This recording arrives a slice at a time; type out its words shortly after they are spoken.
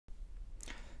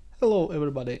Hello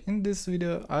everybody, in this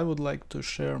video I would like to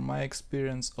share my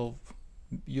experience of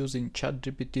using Chat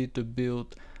GPT to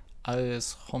build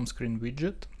iOS home screen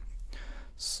widget.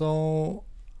 So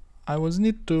I was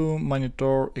need to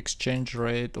monitor exchange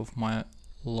rate of my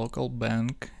local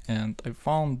bank, and I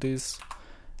found this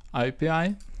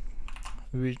API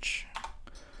which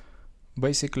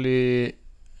basically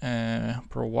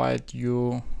provide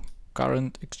you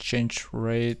current exchange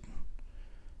rate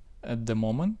at the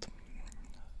moment.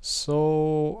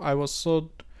 So I was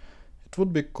thought it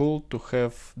would be cool to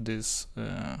have this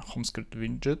home screen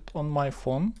widget on my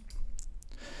phone,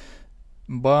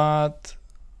 but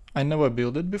I never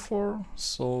built it before,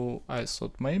 so I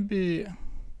thought maybe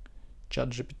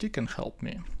ChatGPT can help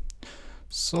me.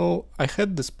 So I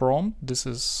had this prompt, this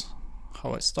is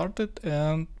how I started,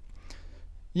 and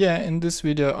yeah, in this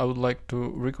video I would like to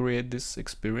recreate this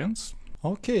experience.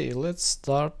 Okay, let's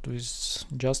start with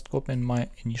just copying my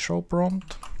initial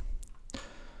prompt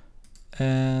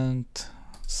and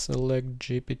select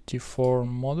GPT-4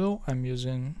 model. I'm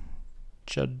using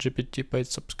Chat GPT paid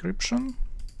subscription.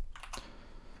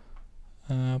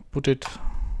 Put it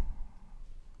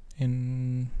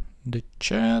in the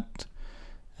chat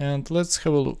and let's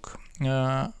have a look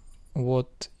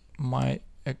what my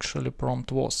actually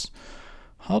prompt was.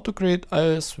 How to create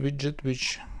iOS widget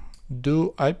which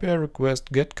do API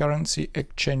request, get currency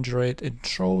exchange rate and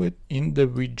show it in the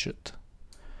widget.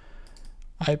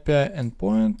 API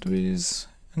endpoint with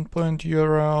endpoint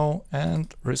URL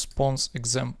and response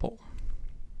example.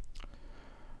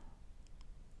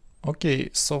 Okay,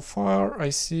 so far I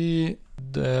see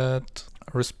that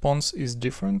response is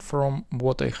different from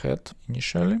what I had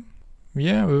initially.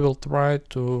 Yeah, we will try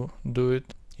to do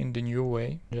it in the new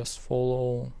way. Just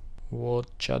follow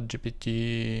what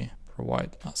ChatGPT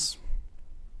provide us.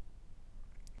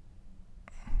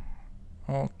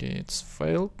 Okay, it's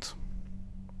failed.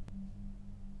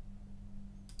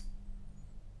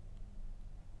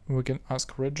 We can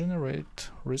ask regenerate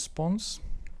response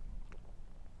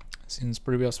since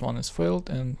previous one is failed,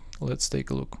 and let's take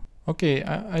a look. Okay,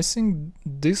 I think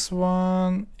this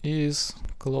one is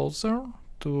closer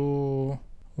to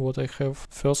what I have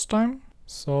first time.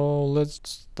 So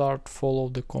let's start follow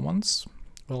the commands.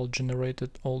 Well,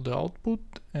 generated all the output,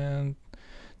 and it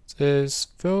says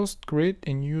first create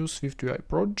a new SwiftUI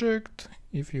project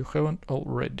if you haven't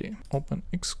already. Open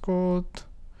Xcode.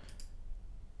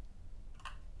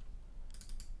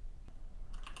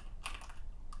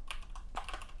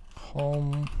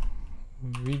 Home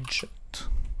widget.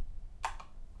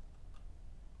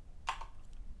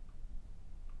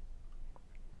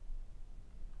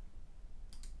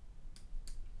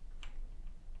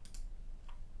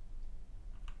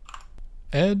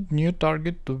 Add new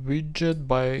target to widget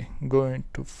by going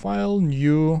to File,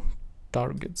 New,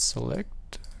 Target,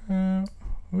 select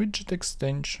widget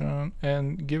extension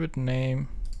and give it name.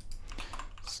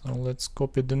 So let's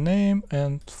copy the name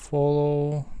and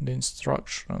follow the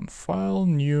instruction. File,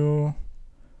 New,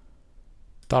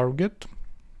 Target.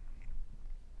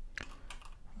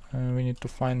 We need to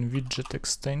find widget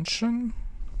extension.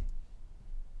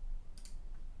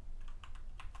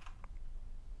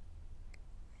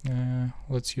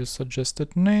 Let's use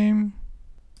suggested name.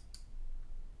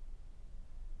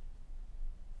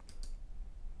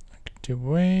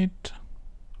 Activate.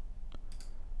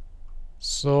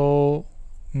 So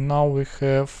now we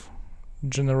have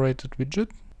generated widget.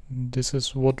 This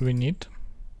is what we need.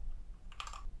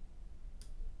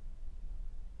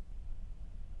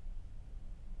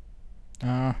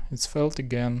 It's failed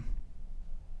again.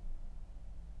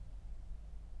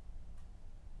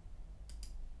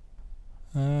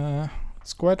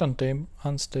 It's quite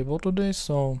unstable today,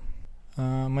 so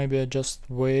maybe I just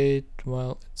wait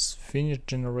while it's finished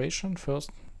generation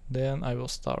first, then I will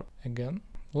start again.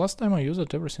 Last time I used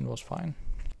it, everything was fine.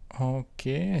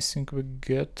 Okay, I think we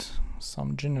get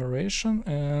some generation,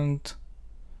 and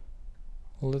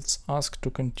let's ask to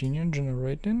continue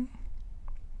generating.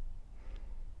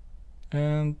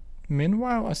 And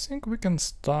meanwhile, I think we can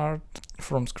start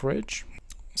from scratch.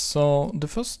 So the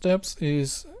first steps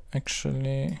is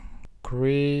actually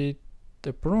create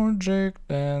a project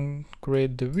and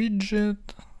create the widget.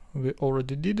 We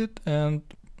already did it, and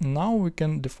now we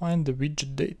can define the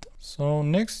widget data. So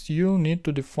next you need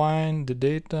to define the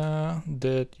data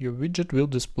that your widget will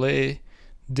display.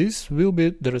 This will be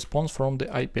the response from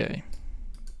the API.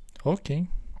 Okay.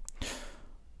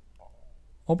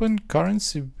 Open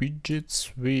currency widget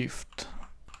Swift.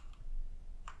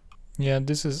 Yeah,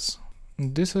 this is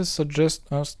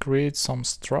suggest us create some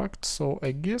struct, so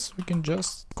I guess we can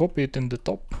just copy it in the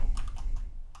top.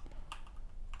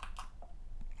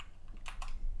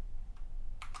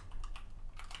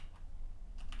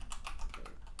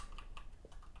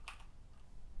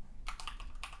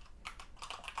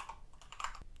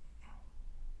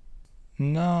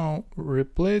 Now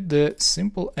replace the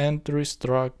simple entry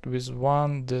struct with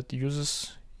one that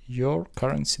uses your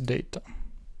currency data.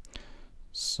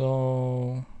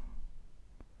 So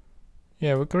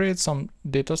yeah, we create some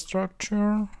data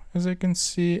structure, as I can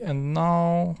see, and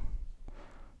now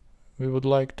we would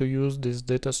like to use this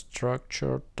data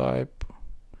structure type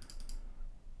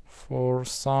for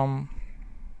some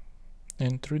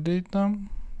entry data.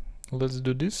 Let's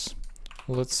do this.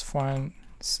 Let's find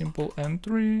simple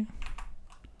entry,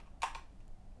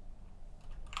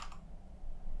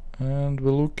 and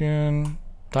we're looking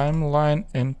timeline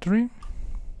entry.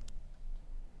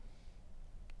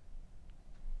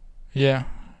 Yeah,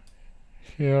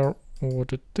 here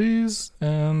what it is,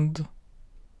 and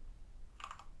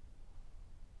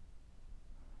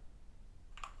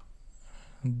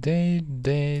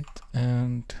date,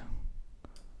 and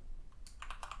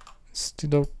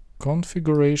instead of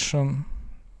configuration,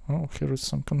 oh, here is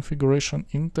some configuration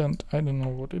intent. I don't know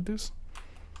what it is,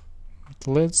 but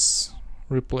let's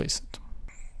replace it.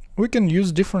 We can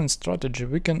use different strategy.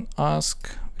 We can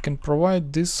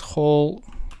provide this whole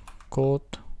code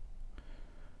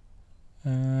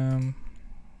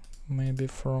maybe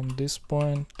from this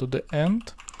point to the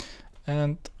end,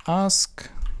 and ask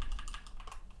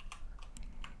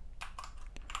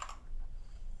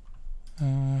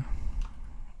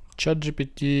Chat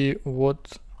GPT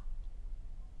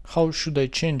how should I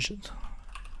change it?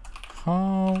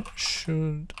 How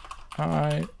should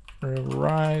I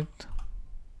rewrite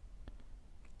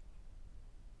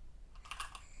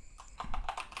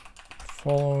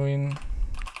following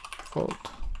code?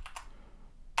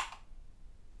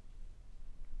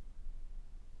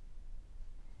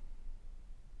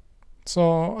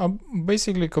 So I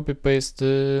basically copy paste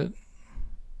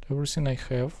everything I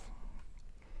have,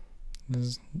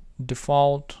 this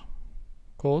default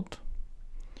code,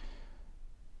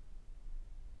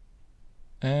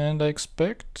 and I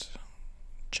expect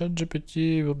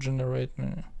ChatGPT will generate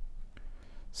me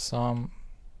some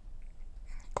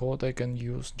code I can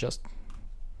use, just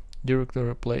directly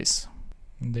replace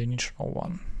the initial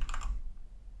one.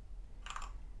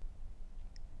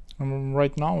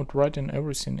 Right now it's writing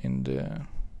everything in the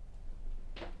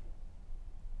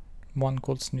one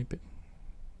code snippet,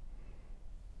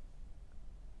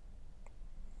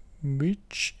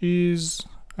 which is,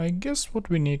 I guess, what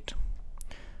we need.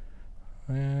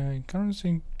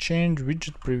 Currently change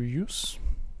widget previews.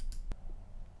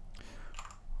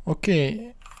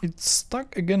 Okay, it's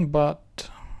stuck again, but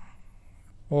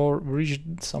or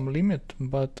reached some limit,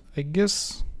 but I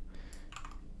guess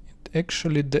it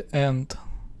actually the end.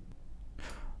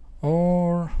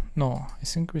 Or no, I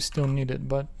think we still need it,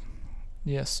 but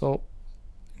yeah, so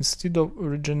instead of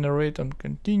regenerate and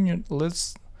continue,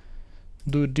 let's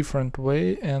do a different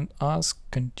way and ask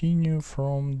continue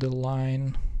from the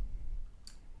line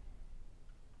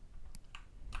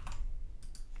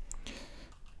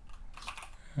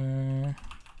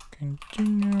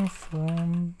continue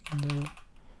from the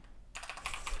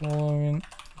following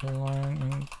the line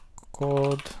in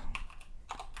code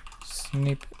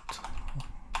snippet.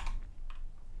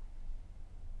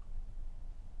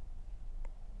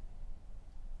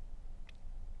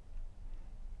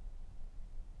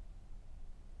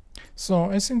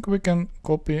 So I think we can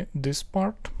copy this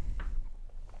part.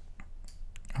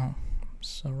 Oh,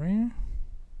 sorry.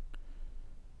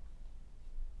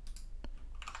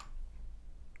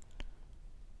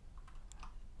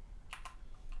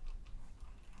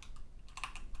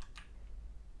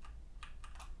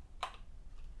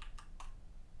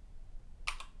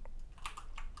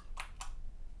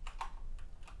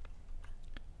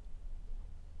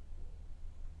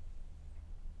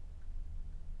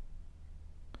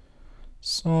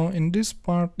 So in this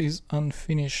part is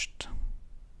unfinished.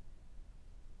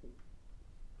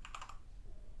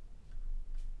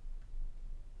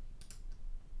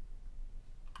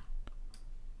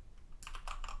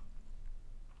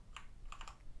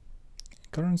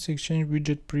 Currency exchange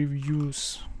widget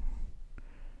previews.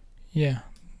 Yeah,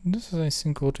 this is, I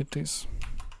think, what it is.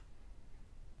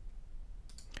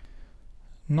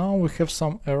 Now we have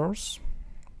some errors.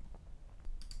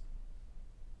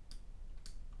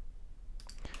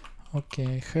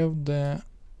 Okay, I have the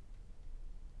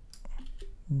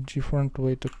different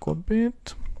way to copy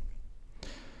it.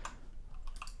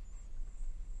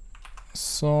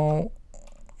 So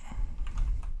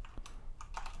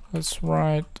let's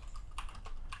write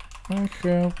I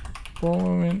have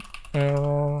following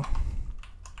error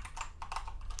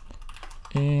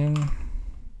in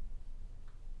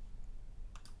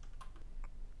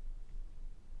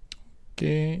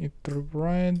it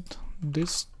rewrite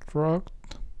this struct.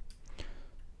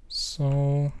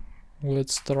 So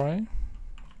let's try.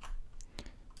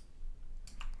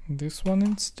 this one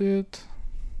instead.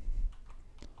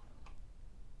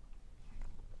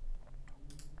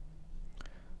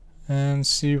 And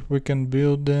see if we can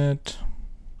build it.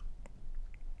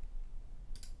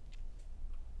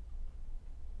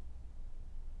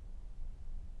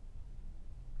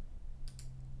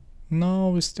 No,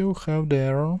 we still have the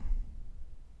error.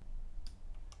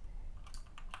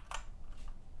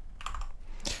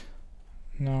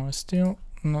 No, I still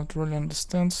not really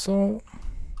understand, so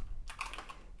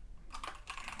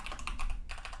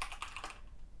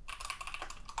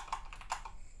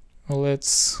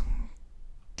let's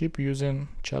keep using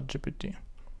Chat GPT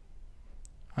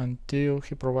until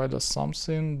he provides us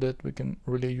something that we can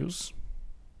really use.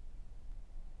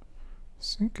 I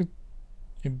think it's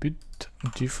a bit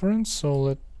different, so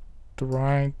let's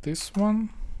try this one.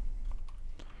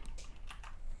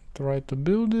 Try to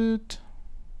build it.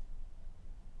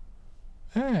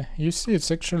 You see it's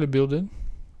actually built it.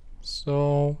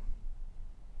 So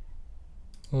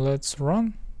let's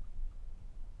run.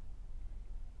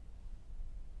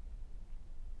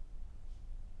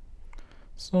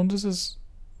 So this is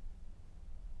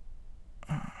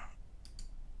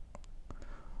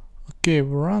okay,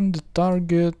 we run the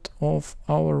target of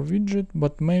our widget,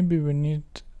 but maybe we need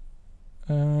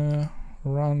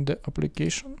run the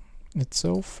application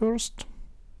itself first.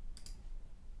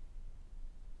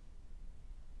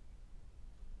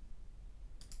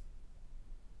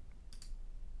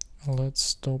 Let's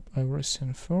stop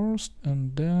everything first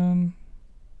and then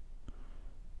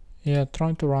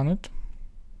try to run it.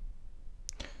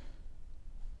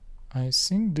 I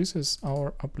think this is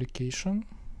our application.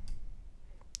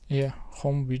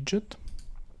 Home widget.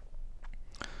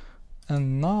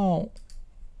 And now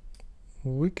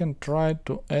we can try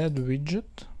to add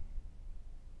widget.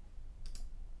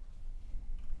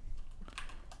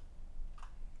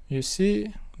 You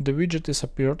see the widget is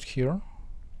appeared here.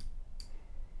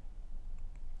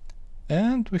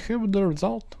 And we have the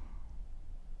result.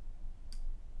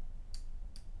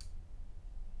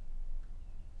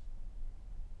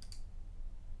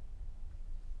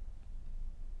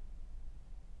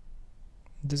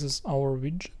 This is our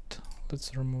widget.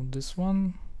 Let's remove this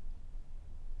one.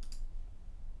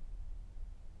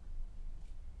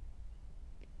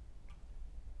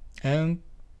 And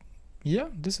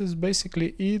this is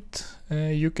basically it.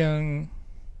 You can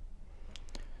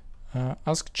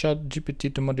ask Chat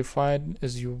GPT to modify it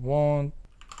as you want.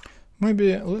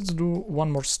 Maybe let's do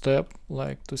one more step,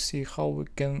 like to see how we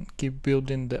can keep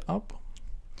building the app.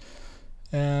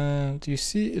 And you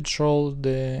see it shows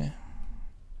the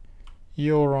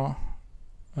euro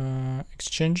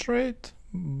exchange rate,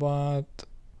 but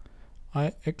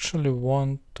I actually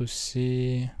want to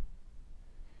see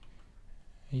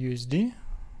USD.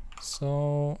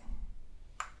 So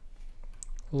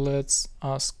let's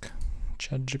ask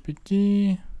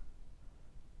ChatGPT.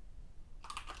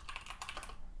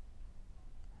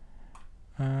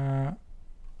 I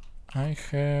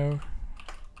have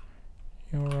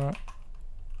euro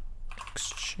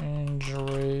exchange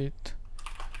rate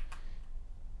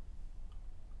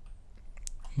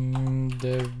in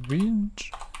the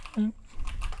widget.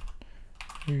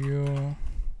 You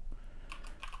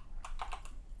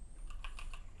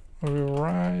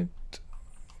rewrite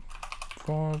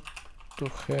code to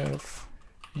have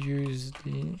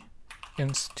USD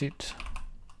instead.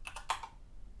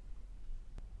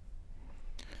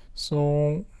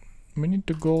 So we need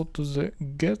to go to the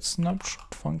get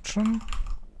snapshot function,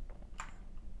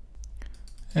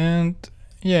 and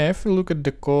if you look at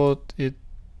the code, it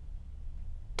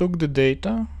took the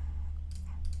data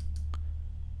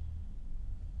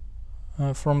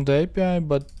from the API,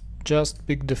 but just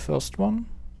picked the first one.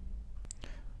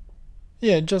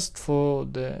 Just for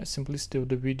the simplicity of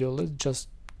the video, let's just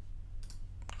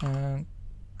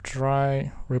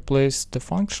try replace the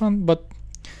function. But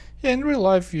in real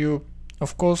life,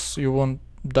 of course you won't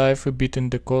dive a bit in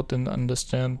the code and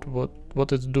understand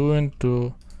what it's doing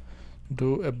to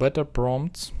do a better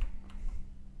prompts.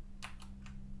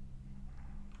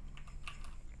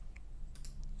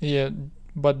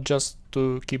 But just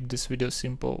to keep this video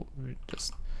simple, we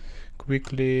just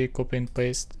quickly copy and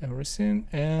paste everything.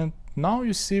 And now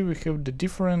you see we have the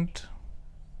different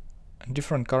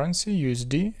currency,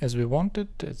 USD, as we wanted.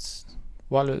 Its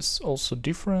value is also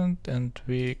different, and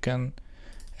we can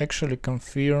actually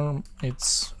confirm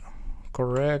it's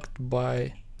correct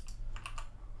by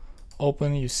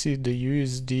open. You see the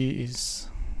USD is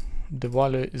the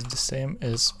value is the same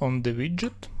as on the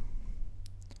widget.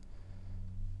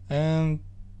 And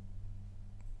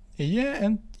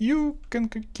and you can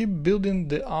keep building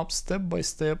the app step by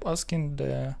step, asking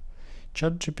the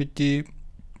ChatGPT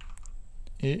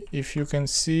if you can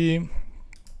see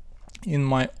in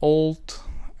my old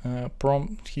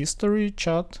prompt history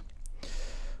chat,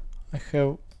 I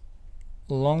have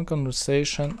long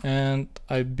conversation, and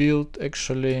I built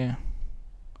actually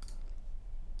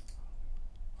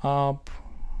up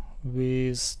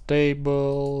with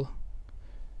table.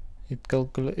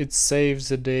 It saves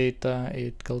the data,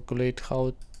 it calculates how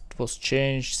it was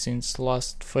changed since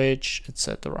last fetch,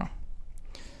 etc.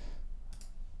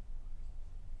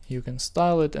 You can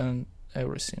style it and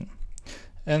everything.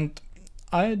 And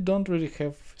I don't really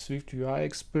have Swift UI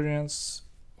experience,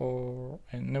 or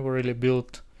I never really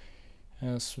built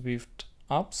Swift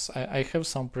apps. I have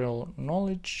some prior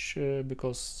knowledge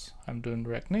because I'm doing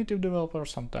React Native developer.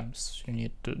 Sometimes you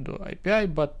need to do API,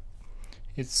 but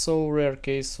it's so rare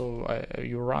case, so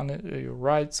you run it, you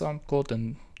write some code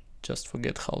and just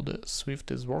forget how the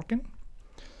Swift is working.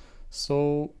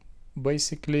 So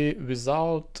basically,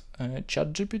 without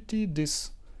Chat GPT,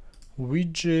 this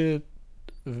widget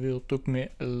will took me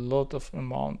a lot of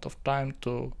amount of time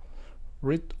to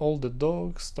read all the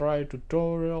docs, try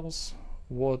tutorials,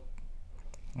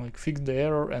 fix the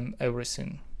error and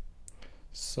everything.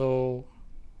 So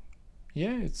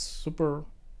yeah, it's super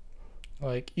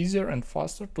easier and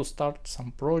faster to start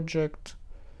some project,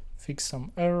 fix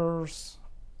some errors.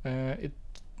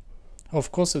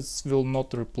 Of course it will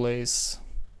not replace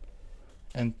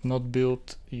and not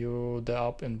build you the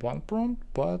app in one prompt,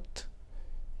 but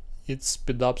it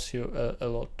speed ups you a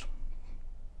lot.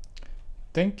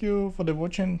 Thank you for the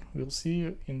watching. We'll see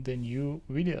you in the new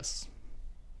videos.